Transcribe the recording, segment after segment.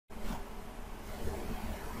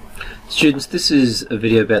Students, this is a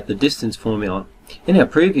video about the distance formula. In our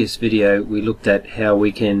previous video we looked at how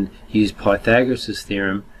we can use Pythagoras'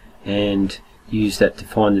 theorem and use that to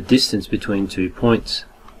find the distance between 2 points.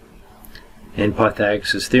 And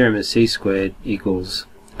Pythagoras' theorem is c squared equals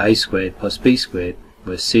a squared plus b squared,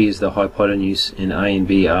 where c is the hypotenuse and a and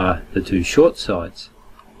b are the two short sides.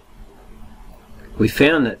 We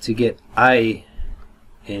found that to get a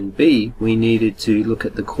and b, we needed to look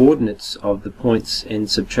at the coordinates of the points and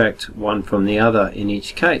subtract one from the other in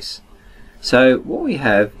each case. So what we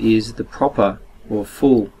have is the proper or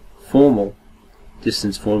full formal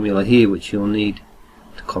distance formula here, which you'll need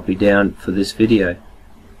to copy down for this video.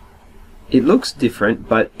 It looks different,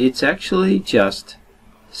 but it's actually just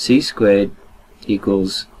c squared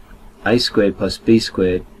equals a squared plus b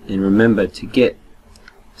squared, and remember, to get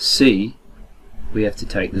c we have to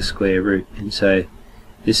take the square root, and so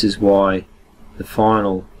this is why the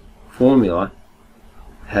final formula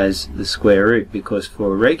has the square root, because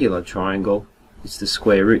for a regular triangle it's the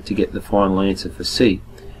square root to get the final answer for c.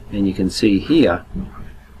 And you can see here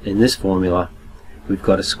in this formula we've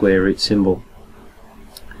got a square root symbol.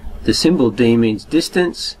 The symbol d means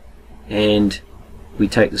distance, and we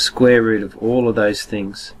take the square root of all of those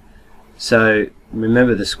things. So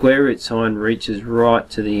remember, the square root sign reaches right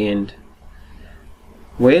to the end.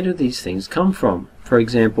 Where do these things come from? For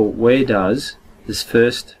example, where does this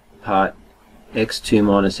first part, x2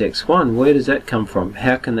 minus x1, where does that come from?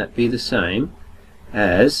 How can that be the same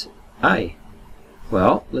as a?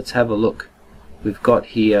 Well, let's have a look. We've got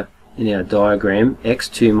here in our diagram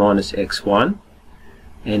x2 minus x1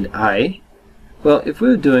 and a. Well, if we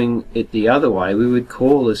were doing it the other way, we would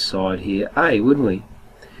call this side here a, wouldn't we?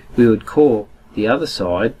 We would call the other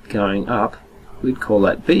side going up, we'd call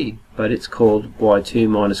that b, but it's called y2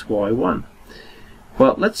 minus y1.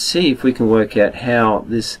 Well, let's see if we can work out how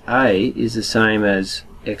this a is the same as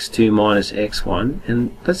x2 minus x1,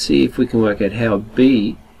 and let's see if we can work out how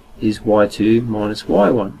b is y2 minus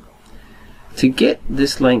y1. To get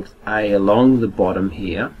this length a along the bottom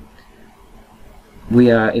here,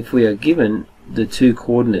 if we are given the two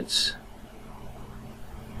coordinates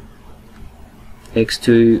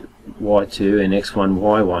x2 y2 and x1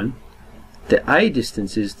 y1, the a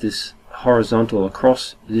distance is this horizontal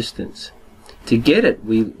across distance. To get it,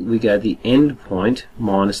 we go the end point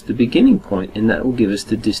minus the beginning point, and that will give us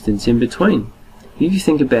the distance in between. If you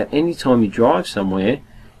think about any time you drive somewhere,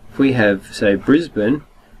 if we have, say, Brisbane,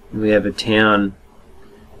 and we have a town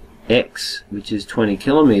X, which is 20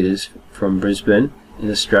 kilometers from Brisbane in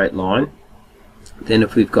a straight line, then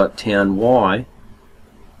if we've got town Y,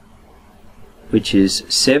 which is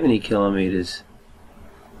 70 kilometers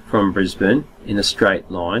from Brisbane in a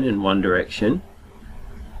straight line in one direction,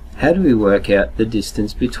 how do we work out the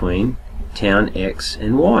distance between town X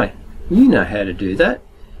and Y? You know how to do that.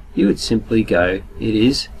 You would simply go, it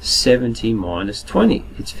is 70 minus 20.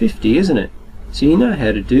 It's 50, isn't it? So you know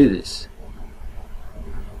how to do this.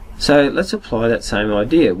 So let's apply that same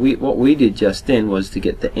idea. What we did just then was to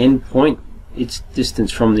get the end point, its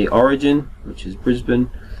distance from the origin, which is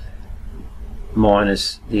Brisbane,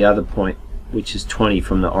 minus the other point, which is 20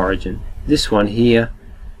 from the origin. This one here,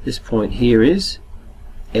 this point here is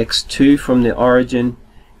x2 from the origin,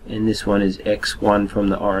 and this one is x1 from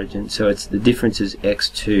the origin. So it's the difference is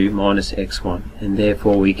x2 minus x1, and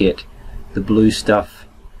therefore we get the blue stuff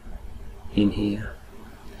in here.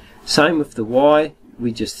 Same with the y,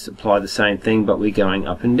 we just apply the same thing, but we're going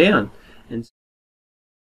up and down. And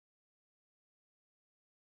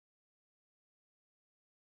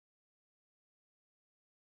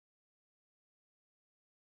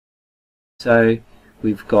so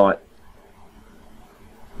we've got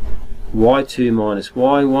y2 minus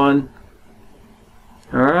y1.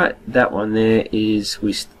 Alright, that one there is,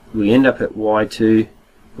 we end up at y2,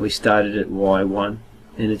 we started at y1,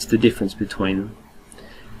 and it's the difference between them.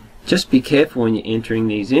 Just be careful when you're entering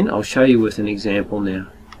these in. I'll show you with an example now.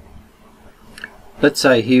 Let's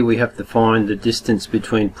say here we have to find the distance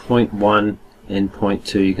between point 1 and point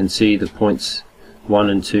 2. You can see the points 1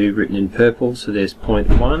 and 2 written in purple, so there's point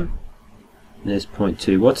 1 and there's point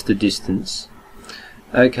 2. What's the distance?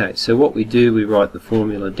 Okay, so what we do, we write the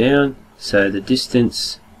formula down. So the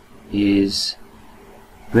distance is,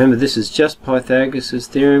 remember, this is just Pythagoras'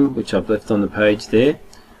 theorem, which I've left on the page there.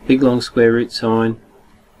 Big long square root sign.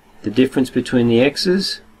 The difference between the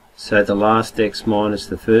x's, so the last x minus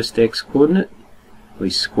the first x coordinate, we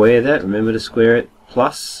square that, remember to square it,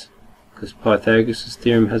 plus, because Pythagoras'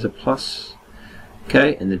 theorem has a plus.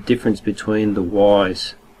 Okay, and the difference between the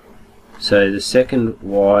y's. So the second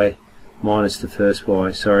y minus the first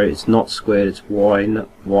y, sorry, it's not squared, it's y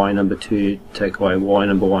number 2, take away y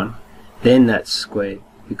number 1, then that's squared.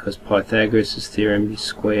 because Pythagoras' theorem, you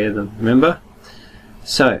square them, remember?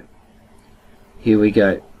 So here we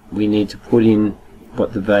go, we need to put in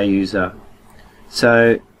what the values are.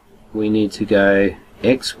 So we need to go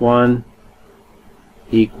x1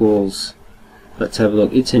 equals, let's have a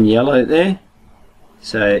look, it's in yellow there,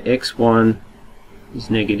 so x1 is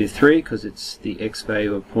 -3 because it's the x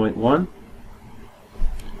value of 0.1,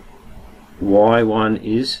 y1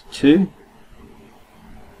 is 2,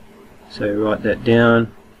 so write that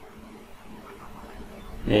down,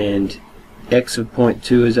 and x of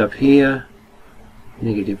 0.2 is up here,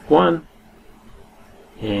 -1,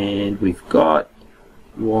 and we've got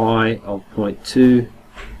y of 0.2,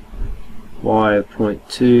 y of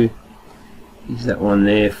 0.2 is that one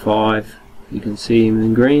there, 5, you can see him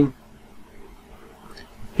in green.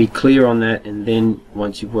 Be clear on that, and then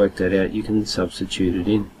once you've worked that out you can substitute it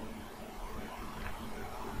in.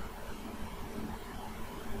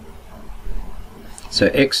 So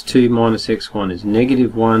x2 minus x1 is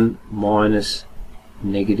 -1 minus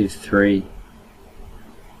 -3,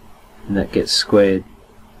 and that gets squared,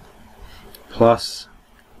 plus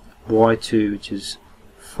y2, which is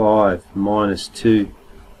 5 minus 2,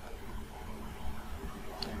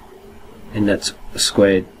 and that's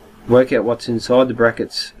squared. Work out what's inside the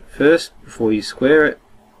brackets first before you square it.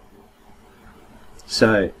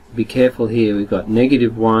 So be careful here, we've got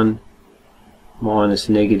 -1 minus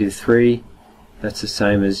 -3, that's the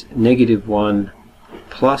same as -1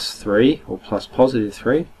 plus 3, or plus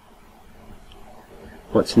 +3.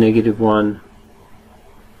 What's -1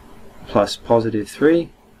 plus +3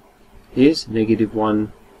 is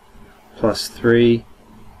 -1 plus 3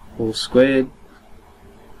 all squared.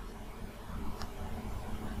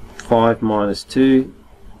 5 minus 2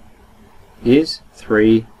 is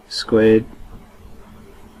 3 squared.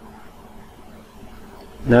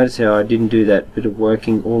 Notice how I didn't do that bit of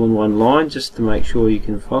working all in one line, just to make sure you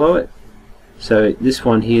can follow it. So this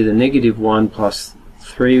one here, the -1 plus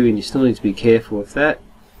 3, and you still need to be careful with that.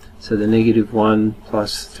 So the -1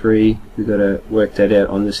 plus 3, we've got to work that out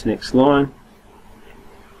on this next line.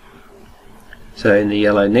 So in the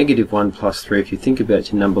yellow, -1 plus 3, if you think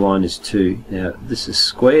about your number line, is 2. Now this is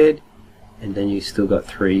squared, and then you still got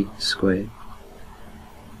 3 squared.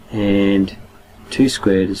 And 2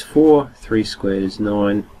 squared is 4, 3 squared is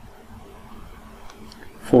 9,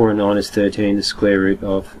 4 and 9 is 13, the square root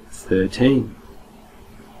of 13.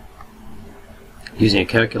 Using a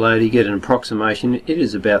calculator you get an approximation, it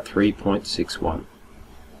is about 3.61.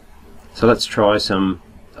 So let's try some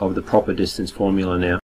of the proper distance formula now.